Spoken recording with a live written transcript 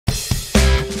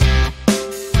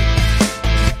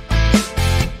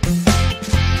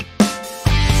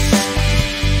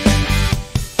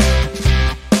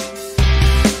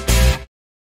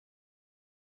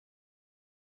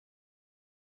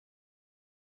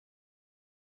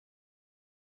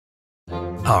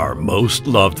Our most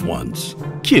loved ones,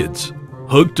 kids,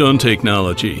 hooked on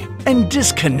technology and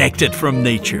disconnected from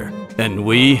nature. And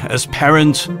we, as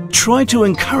parents, try to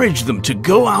encourage them to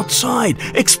go outside,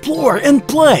 explore and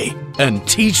play, and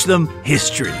teach them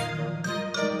history.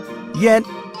 Yet,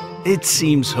 it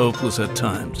seems hopeless at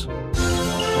times.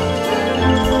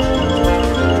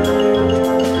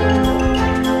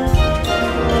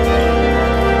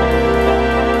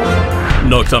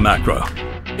 Nokta Makro,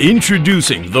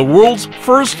 introducing the world's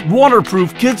first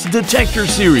waterproof kids detector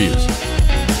series.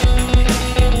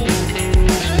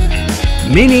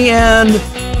 Mini and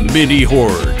Midi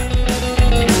Hoard.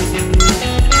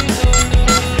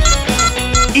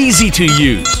 Easy to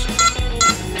use,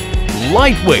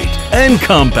 lightweight and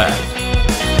compact.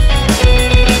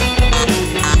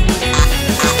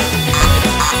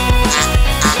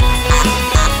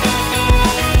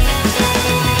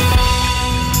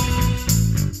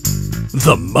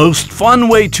 The most fun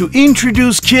way to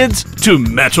introduce kids to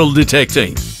metal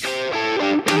detecting.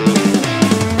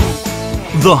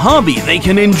 The hobby they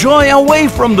can enjoy away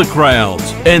from the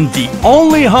crowds, and the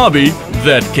only hobby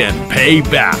that can pay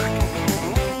back.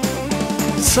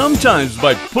 Sometimes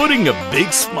by putting a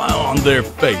big smile on their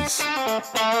face.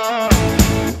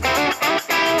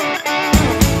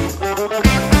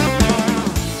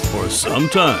 Or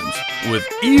sometimes with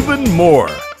even more.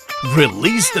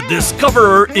 Release the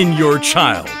discoverer in your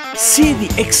child. See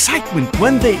the excitement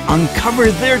when they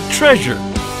uncover their treasure.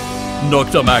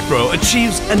 Nokta Makro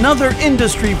achieves another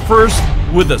industry first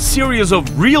with a series of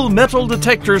real metal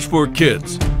detectors for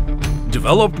kids.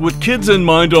 Developed with kids in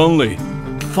mind only.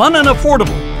 Fun and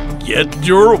affordable, yet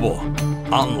durable.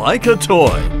 Unlike a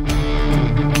toy.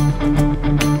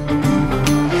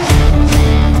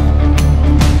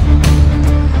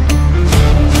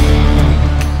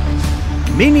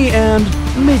 Mini and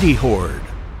Midi Hoard.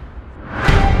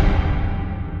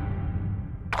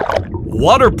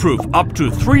 Waterproof up to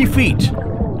 3 feet.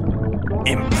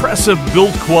 Impressive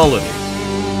build quality.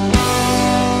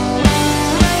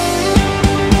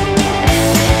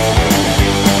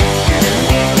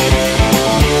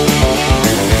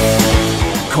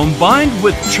 Combined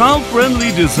with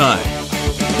child-friendly design.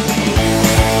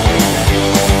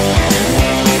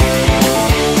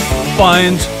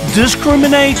 Finds,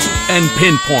 discriminates, and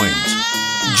pinpoints.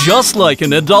 Just like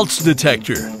an adult's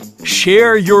detector.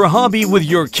 Share your hobby with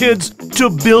your kids to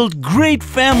build great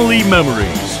family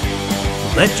memories.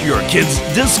 Let your kids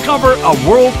discover a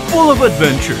world full of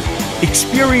adventure.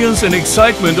 Experience and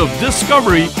excitement of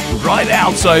discovery right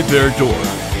outside their door.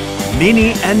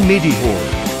 Mini and Midi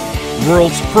Hoard.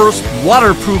 World's first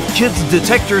waterproof kids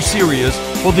detector series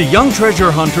for the young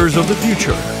treasure hunters of the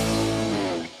future.